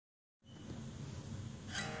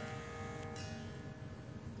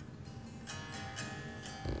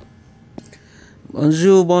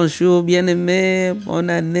Bonjour, bonjour, bien-aimés, bonne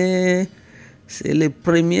année. C'est le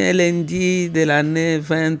premier lundi de l'année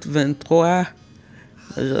 2023.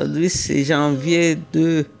 Aujourd'hui, c'est janvier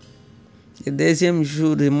 2, le deuxième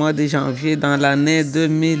jour du mois de janvier dans l'année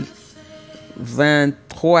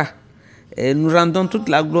 2023. Et nous rendons toute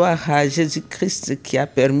la gloire à Jésus-Christ qui a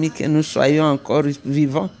permis que nous soyons encore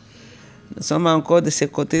vivants. Nous sommes encore de ce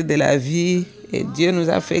côté de la vie et Dieu nous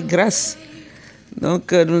a fait grâce.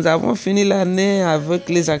 Donc, nous avons fini l'année avec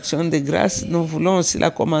les actions de grâce. Nous voulons aussi la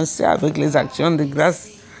commencer avec les actions de grâce.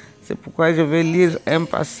 C'est pourquoi je vais lire un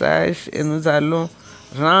passage et nous allons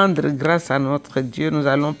rendre grâce à notre Dieu. Nous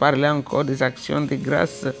allons parler encore des actions de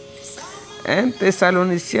grâce. 1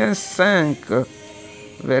 Thessaloniciens 5,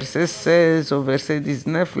 verset 16 au verset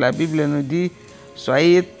 19, la Bible nous dit «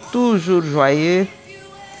 Soyez toujours joyeux,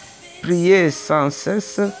 priez sans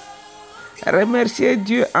cesse, remerciez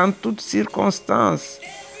Dieu en toutes circonstances. »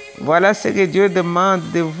 Voilà ce que Dieu demande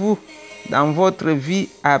de vous dans votre vie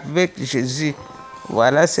avec Jésus.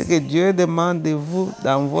 Voilà ce que Dieu demande de vous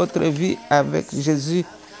dans votre vie avec Jésus.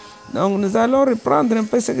 Donc nous allons reprendre un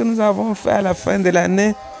peu ce que nous avons fait à la fin de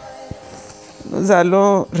l'année. Nous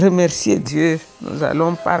allons remercier Dieu. Nous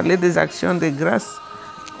allons parler des actions de grâce.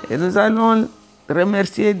 Et nous allons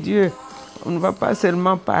remercier Dieu. On ne va pas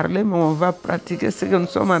seulement parler, mais on va pratiquer ce que nous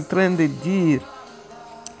sommes en train de dire.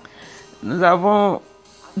 Nous avons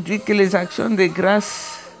dit que les actions de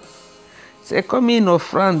grâce, c'est comme une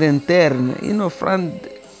offrande interne, une offrande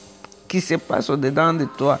qui se passe au-dedans de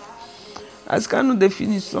toi. Parce que quand nous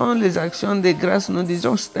définissons les actions de grâce, nous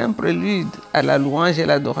disons que c'est un prélude à la louange et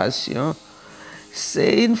l'adoration.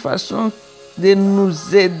 C'est une façon de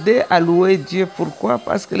nous aider à louer Dieu. Pourquoi?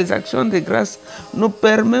 Parce que les actions de grâce nous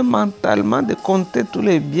permettent mentalement de compter tous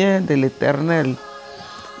les biens de l'Éternel.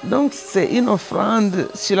 Donc c'est une offrande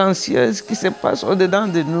silencieuse qui se passe au-dedans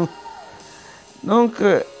de nous. Donc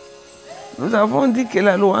nous avons dit que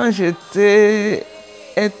la louange était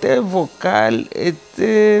vocale,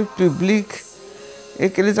 était publique et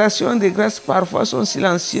que les actions de grâce parfois sont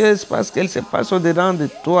silencieuses parce qu'elles se passent au-dedans de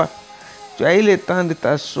toi. Tu as eu le temps de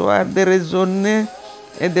t'asseoir, de raisonner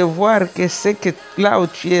et de voir que c'est que là où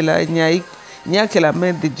tu es là, il n'y a que la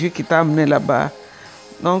main de Dieu qui t'a amené là-bas.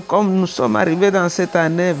 Donc, comme nous sommes arrivés dans cette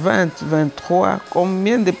année 2023,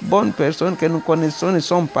 combien de bonnes personnes que nous connaissons ne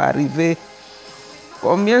sont pas arrivées?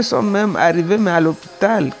 Combien sont même arrivés mais à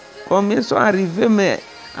l'hôpital? Combien sont arrivés mais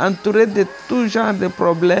entourés de tout genre de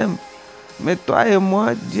problèmes? Mais toi et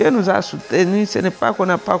moi, Dieu nous a soutenus. Ce n'est pas qu'on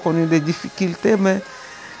n'a pas connu des difficultés, mais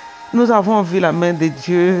nous avons vu la main de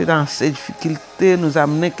Dieu dans ces difficultés nous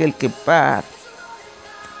amener quelque part.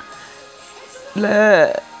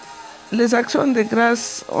 Les actions de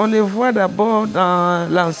grâce, on les voit d'abord dans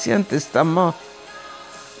l'Ancien Testament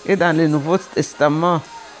et dans le Nouveau Testament.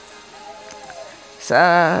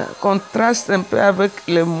 Ça contraste un peu avec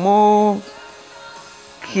le mot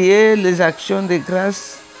qui est les actions de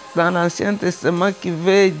grâce dans l'Ancien Testament qui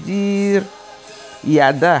veut dire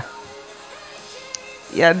Yada.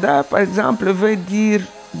 Yada, par exemple, veut dire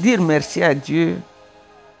merci à Dieu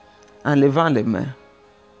en levant les mains.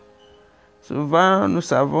 Souvent, nous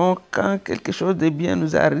savons quand quelque chose de bien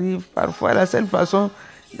nous arrive, parfois la seule façon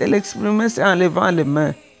de l'exprimer, c'est en levant les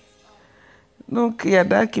mains. Donc,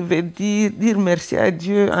 Yada qui veut dire merci à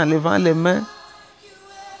Dieu en levant les mains.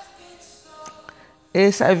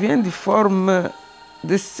 Et ça vient du forme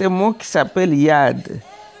de ce mot qui s'appelle Yad.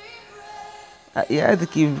 Yad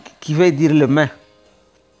qui veut dire les mains.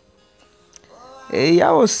 Et il y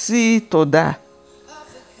a aussi Toda.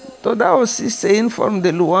 Toda aussi, c'est une forme de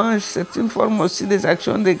louange, c'est une forme aussi des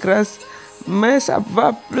actions de grâce, mais ça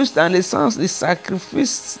va plus dans le sens du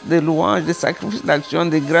sacrifice de louange, du sacrifice d'action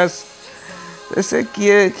de grâce. C'est ce qui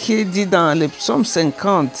est dit dans le psaume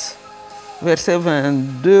 50, verset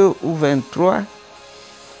 22 ou 23,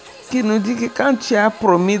 qui nous dit que quand tu as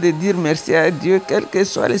promis de dire merci à Dieu, quelles que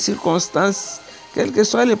soient les circonstances, quels que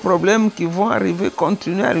soient les problèmes qui vont arriver,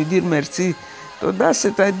 continue à lui dire merci. Toda,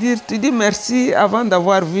 c'est-à-dire, tu dis merci avant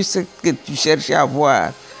d'avoir vu ce que tu cherchais à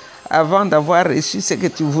voir, avant d'avoir reçu ce que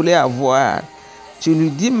tu voulais avoir. Tu lui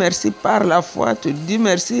dis merci par la foi, tu lui dis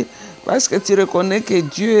merci parce que tu reconnais que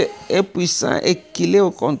Dieu est puissant et qu'il est au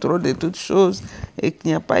contrôle de toutes choses et qu'il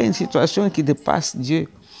n'y a pas une situation qui dépasse Dieu.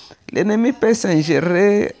 L'ennemi peut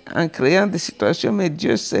s'ingérer en créant des situations, mais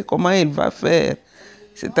Dieu sait comment il va faire.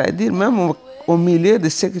 C'est-à-dire, même au milieu de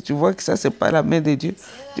ce que tu vois que ça, c'est pas la main de Dieu,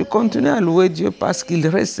 tu continues à louer Dieu parce qu'il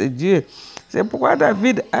reste Dieu. C'est pourquoi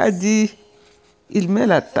David a dit, il met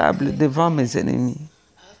la table devant mes ennemis.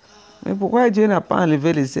 Mais pourquoi Dieu n'a pas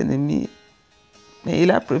enlevé les ennemis? Mais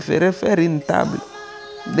il a préféré faire une table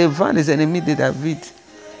devant les ennemis de David.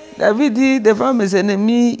 David dit, devant mes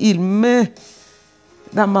ennemis, il met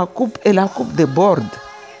dans ma coupe et la coupe déborde.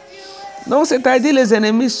 Donc, c'est-à-dire les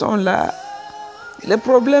ennemis sont là, le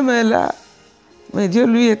problème est là, mais Dieu,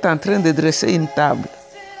 lui, est en train de dresser une table.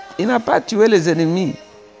 Il n'a pas tué les ennemis.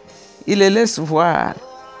 Il les laisse voir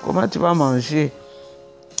comment tu vas manger.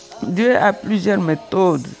 Dieu a plusieurs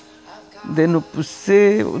méthodes de nous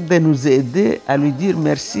pousser, de nous aider à lui dire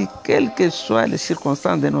merci, quelles que soient les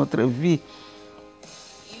circonstances de notre vie.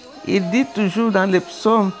 Il dit toujours dans les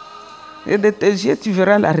psaumes, et de tes yeux tu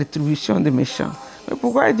verras la rétribution des méchants. Mais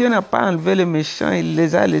pourquoi Dieu n'a pas enlevé les méchants, il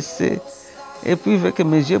les a laissés, et puis il veut que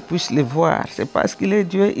mes yeux puissent les voir? C'est parce qu'il est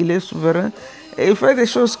Dieu, il est souverain, et il fait des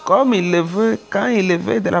choses comme il le veut, quand il le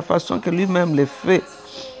veut, de la façon que lui-même le fait.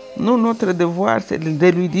 Nous, notre devoir, c'est de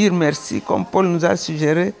lui dire merci, comme Paul nous a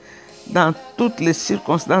suggéré, dans toutes les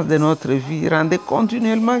circonstances de notre vie. Rendez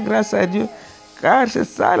continuellement grâce à Dieu, car c'est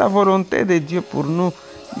ça la volonté de Dieu pour nous.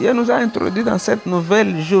 Dieu nous a introduits dans cette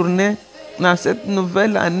nouvelle journée, dans cette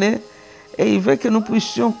nouvelle année, et il veut que nous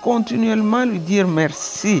puissions continuellement lui dire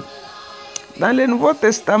merci. Dans le Nouveau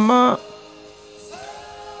Testament,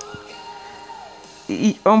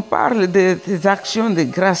 on parle des actions de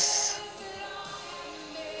grâce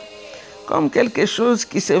comme quelque chose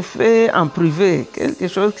qui se fait en privé, quelque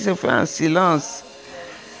chose qui se fait en silence,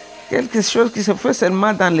 quelque chose qui se fait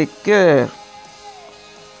seulement dans le cœur.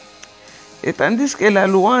 Et tandis que la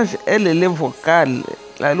louange, elle est vocale,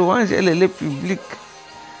 la louange, elle est publique.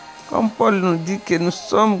 Comme Paul nous dit que nous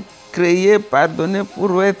sommes créés, pardonnés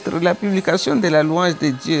pour être la publication de la louange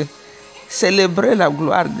de Dieu. Célébrer la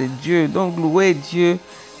gloire de Dieu, donc louer Dieu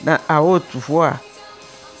à haute voix.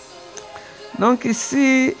 Donc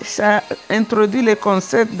ici, ça introduit le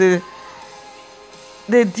concept de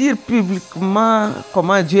dire publiquement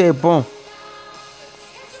comment Dieu est bon,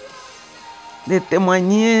 de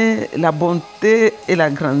témoigner la bonté et la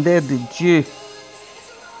grandeur de Dieu.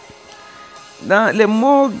 Dans le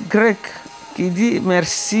mot grec qui dit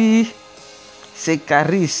merci, c'est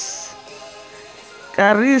charis.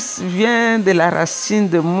 Charis vient de la racine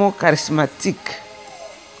du mot charismatique.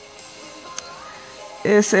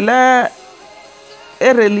 Et cela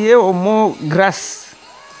est relié au mot grâce.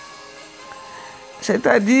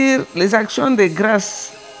 C'est-à-dire les actions de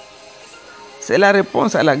grâce, c'est la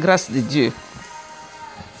réponse à la grâce de Dieu.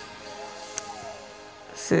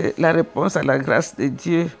 C'est la réponse à la grâce de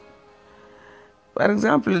Dieu. Par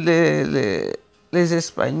exemple, les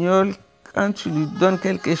Espagnols, quand tu lui donnes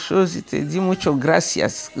quelque chose, ils te disent mucho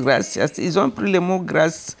gracias, gracias. Ils ont pris le mot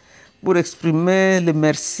grâce pour exprimer le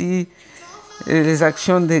merci et les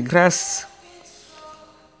actions de grâce.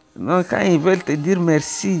 Donc, quand ils veulent te dire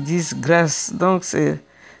merci, ils disent grâce. Donc,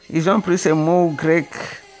 ils ont pris ce mot grec.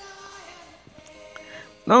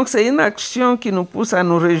 Donc, c'est une action qui nous pousse à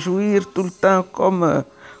nous réjouir tout le temps, comme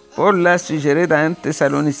Paul l'a suggéré dans 1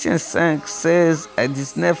 Thessaloniciens 5, 16 à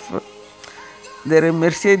 19, de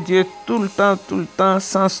remercier Dieu tout le temps,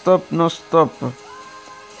 sans stop, non stop.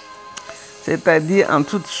 C'est-à-dire en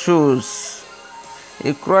toutes choses.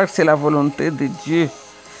 Et croire que c'est la volonté de Dieu.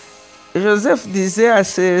 Joseph disait à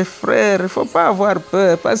ses frères, il ne faut pas avoir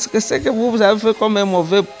peur, parce que ce que vous avez fait comme un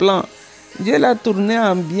mauvais plan, Dieu l'a tourné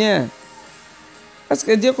en bien. Parce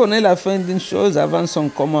que Dieu connaît la fin d'une chose avant son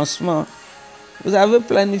commencement. Vous avez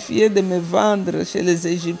planifié de me vendre chez les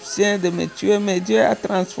Égyptiens, de me tuer, mais Dieu a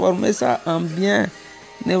transformé ça en bien.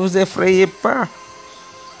 Ne vous effrayez pas.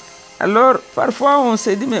 Alors, parfois, on se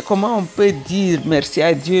dit, mais comment on peut dire merci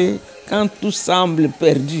à Dieu quand tout semble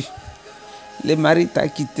perdu? Le mari t'a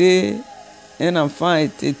quitté, un enfant a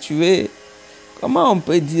été tué. Comment on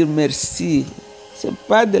peut dire merci? C'est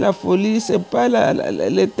pas de la folie, c'est pas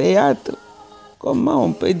le théâtre. Comment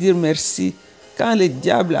on peut dire merci quand le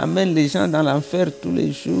diable amène les gens dans l'enfer tous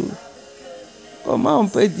les jours? Comment on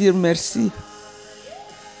peut dire merci?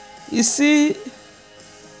 Ici,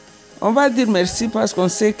 on va dire merci parce qu'on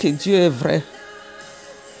sait que Dieu est vrai.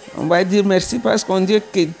 On va dire merci parce qu'on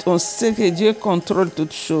sait que Dieu contrôle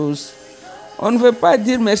toutes choses. On ne veut pas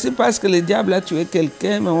dire merci parce que le diable a tué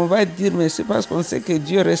quelqu'un, mais on va dire merci parce qu'on sait que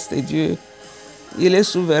Dieu reste Dieu. Il est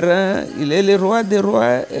souverain, il est le roi des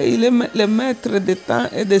rois et il est le maître des temps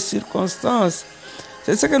et des circonstances.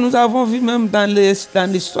 C'est ce que nous avons vu même dans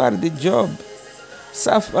l'histoire de Job.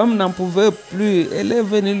 Sa femme n'en pouvait plus. Elle est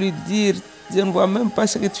venue lui dire, je ne vois même pas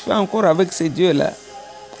ce que tu fais encore avec ces dieux-là.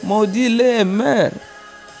 Maudis-les et meurs.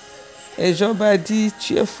 Et Job a dit,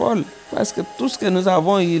 tu es folle, parce que tout ce que nous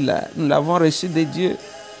avons eu là, nous l'avons reçu de Dieu.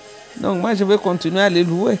 Donc moi, je vais continuer à les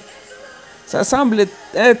louer. Ça semble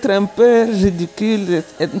être un peu ridicule,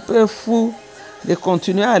 un peu fou de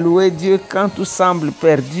continuer à louer Dieu quand tout semble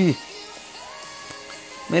perdu.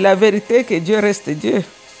 Mais la vérité est que Dieu reste Dieu.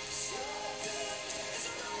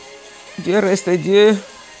 Dieu reste Dieu.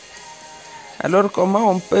 Alors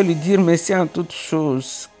comment on peut lui dire merci en toutes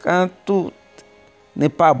choses quand tout n'est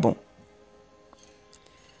pas bon?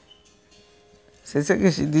 C'est ce que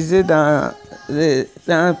je disais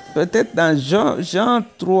peut-être dans Jean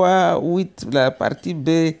 3, 8, la partie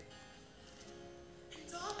B.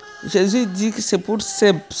 Jésus dit que c'est pour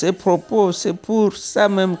ses propos, c'est pour ça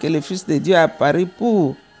même que le Fils de Dieu est apparu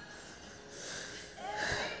pour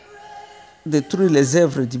détruire les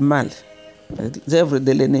œuvres du mal, les œuvres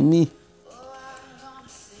de l'ennemi.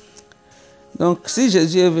 Donc si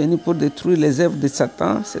Jésus est venu pour détruire les œuvres de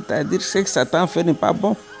Satan, c'est-à-dire ce que Satan fait n'est pas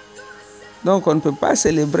bon. Donc on ne peut pas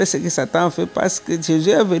célébrer ce que Satan fait parce que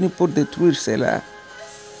Jésus est venu pour détruire cela.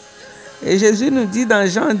 Et Jésus nous dit dans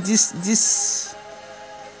Jean 10, 10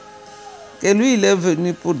 que lui, il est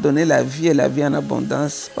venu pour donner la vie et la vie en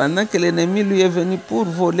abondance, pendant que l'ennemi, lui, est venu pour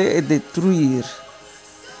voler et détruire.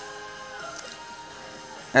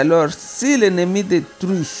 Alors, si l'ennemi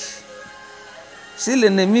détruit, si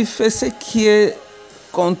l'ennemi fait ce qui est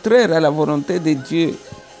contraire à la volonté de Dieu,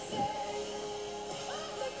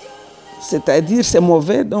 c'est-à-dire c'est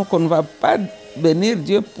mauvais, donc on ne va pas bénir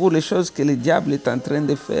Dieu pour les choses que le diable est en train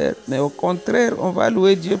de faire, mais au contraire, on va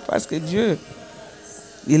louer Dieu parce que Dieu,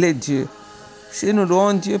 il est Dieu. Si nous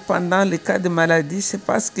louons Dieu pendant les cas de maladie, c'est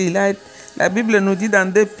parce qu'il a... La Bible nous dit dans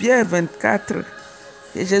 2 Pierre 24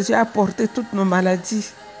 que Jésus a porté toutes nos maladies.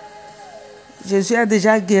 Jésus a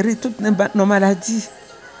déjà guéri toutes nos maladies.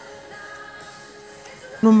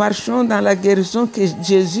 Nous marchons dans la guérison que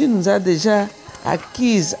Jésus nous a déjà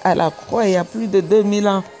acquise à la croix il y a plus de 2000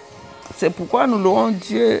 ans. C'est pourquoi nous louons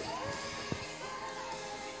Dieu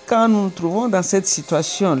quand nous nous trouvons dans cette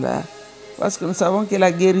situation-là. Parce que nous savons que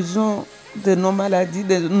la guérison de nos maladies,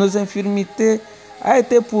 de nos infirmités a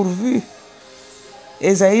été pourvue.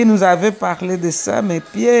 Ésaïe nous avait parlé de ça, mais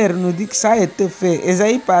Pierre nous dit que ça a été fait.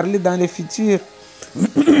 Ésaïe parlait dans le futur.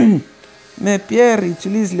 Mais Pierre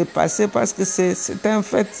utilise le passé parce que c'est un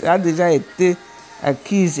fait, ça a déjà été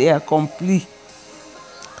acquis et accompli.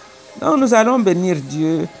 Donc nous allons bénir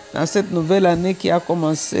Dieu dans cette nouvelle année qui a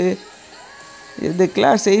commencé. Je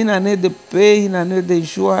déclare que c'est une année de paix, une année de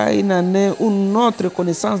joie, une année où notre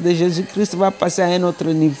connaissance de Jésus-Christ va passer à un autre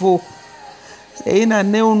niveau. C'est une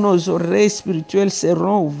année où nos oreilles spirituelles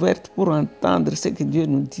seront ouvertes pour entendre ce que Dieu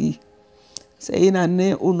nous dit. C'est une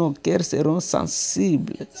année où nos cœurs seront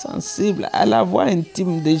sensibles à la voix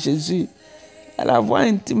intime de Jésus, à la voix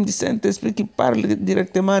intime du Saint-Esprit qui parle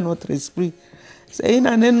directement à notre esprit. C'est une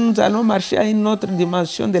année où nous allons marcher à une autre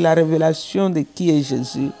dimension de la révélation de qui est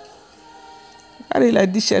Jésus. Car il a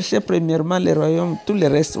dit, cherchez premièrement le royaume, tout le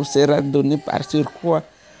reste vous sera donné par sur quoi.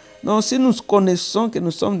 Donc si nous connaissons que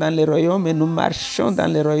nous sommes dans le royaume et nous marchons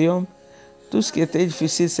dans le royaume, tout ce qui était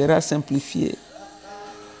difficile sera simplifié.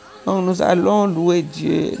 Donc nous allons louer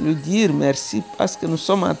Dieu, lui dire merci parce que nous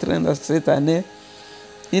sommes en train dans cette année,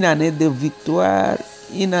 une année de victoire,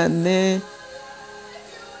 une année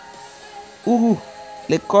où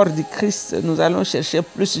le corps du Christ, nous allons chercher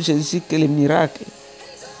plus Jésus que les miracles.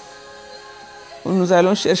 Nous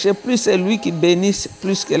allons chercher plus celui qui bénisse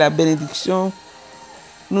plus que la bénédiction.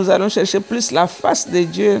 Nous allons chercher plus la face de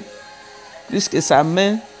Dieu plus que sa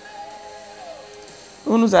main.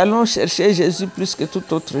 Nous allons chercher Jésus plus que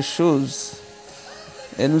toute autre chose.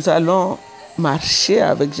 Et nous allons marcher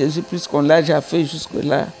avec Jésus plus qu'on l'a déjà fait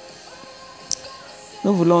jusque-là.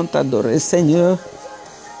 Nous voulons t'adorer, Seigneur.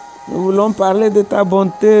 Nous voulons parler de ta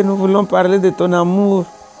bonté. Nous voulons parler de ton amour.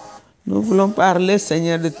 Nous voulons parler,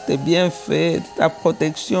 Seigneur, de tes bienfaits, de ta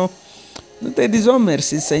protection. Nous te disons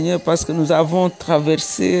merci, Seigneur, parce que nous avons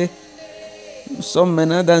traversé. Nous sommes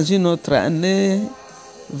maintenant dans une autre année,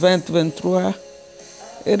 2023.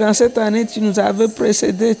 Et dans cette année, tu nous avais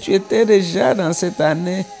précédé. Tu étais déjà dans cette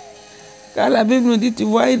année. Car la Bible nous dit, tu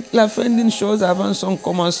vois la fin d'une chose avant son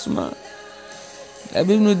commencement. La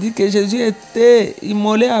Bible nous dit que Jésus était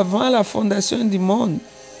immolé avant la fondation du monde.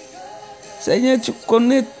 Seigneur, tu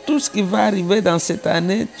connais tout ce qui va arriver dans cette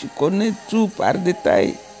année. Tu connais tout par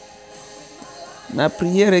détail. Ma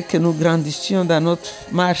prière est que nous grandissions dans notre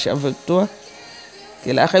marche avec toi. Que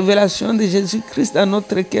la révélation de Jésus-Christ dans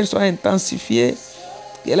notre cœur soit intensifiée.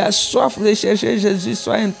 Que la soif de chercher Jésus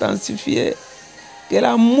soit intensifiée. Que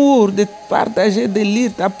l'amour de partager, de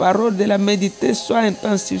lire ta parole, de la méditer soit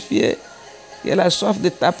intensifié. Que la soif de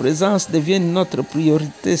ta présence devienne notre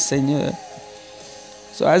priorité, Seigneur.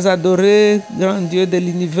 Sois adoré, grand Dieu de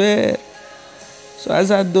l'univers.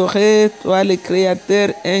 Sois adoré, toi le Créateur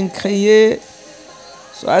incréé.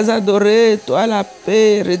 Sois adoré, toi la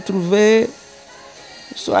paix retrouvée.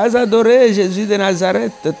 Sois adoré, Jésus de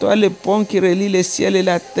Nazareth, toi le pont qui relie le ciel et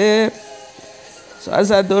la terre.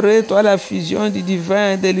 Sois adoré, toi la fusion du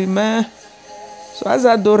divin et de l'humain. Sois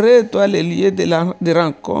adoré, toi les lieux de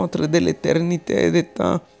rencontre de l'éternité et des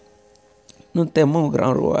temps. Nous t'aimons,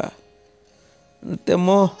 grand roi. Nous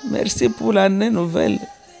t'aimons. Merci pour l'année nouvelle.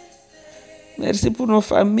 Merci pour nos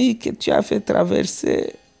familles que tu as fait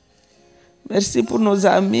traverser. Merci pour nos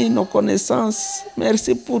amis, nos connaissances.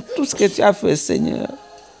 Merci pour tout ce que tu as fait, Seigneur.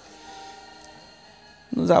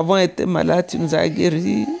 Nous avons été malades, tu nous as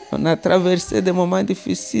guéris. On a traversé des moments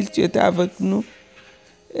difficiles, tu étais avec nous.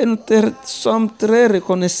 Et nous te sommes très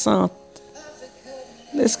reconnaissants.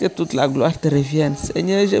 Laisse que toute la gloire te revienne.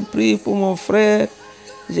 Seigneur, je prie pour mon frère,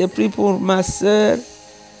 je prie pour ma soeur,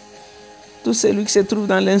 tout celui qui se trouve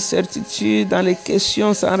dans l'incertitude, dans les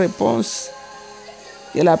questions sans réponse.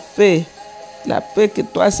 Que la paix que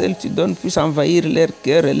toi seul tu donnes puisse envahir leur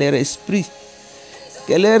cœur et leur esprit.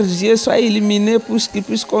 Que leurs yeux soient illuminés pour qu'ils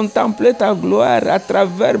puissent contempler ta gloire à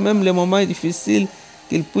travers même les moments difficiles,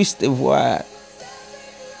 qu'ils puissent te voir.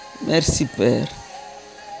 Merci Père.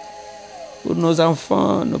 Pour nos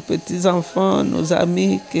enfants, nos petits-enfants, nos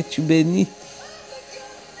amis, que tu bénis.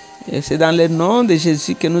 Et c'est dans le nom de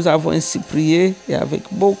Jésus que nous avons ainsi prié. Et avec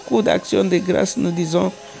beaucoup d'actions de grâce, nous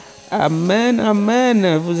disons Amen,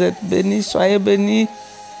 Amen. Vous êtes bénis,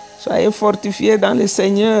 soyez fortifiés dans le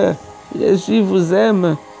Seigneur. Jésus vous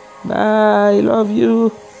aime. Bye, I love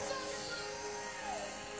you.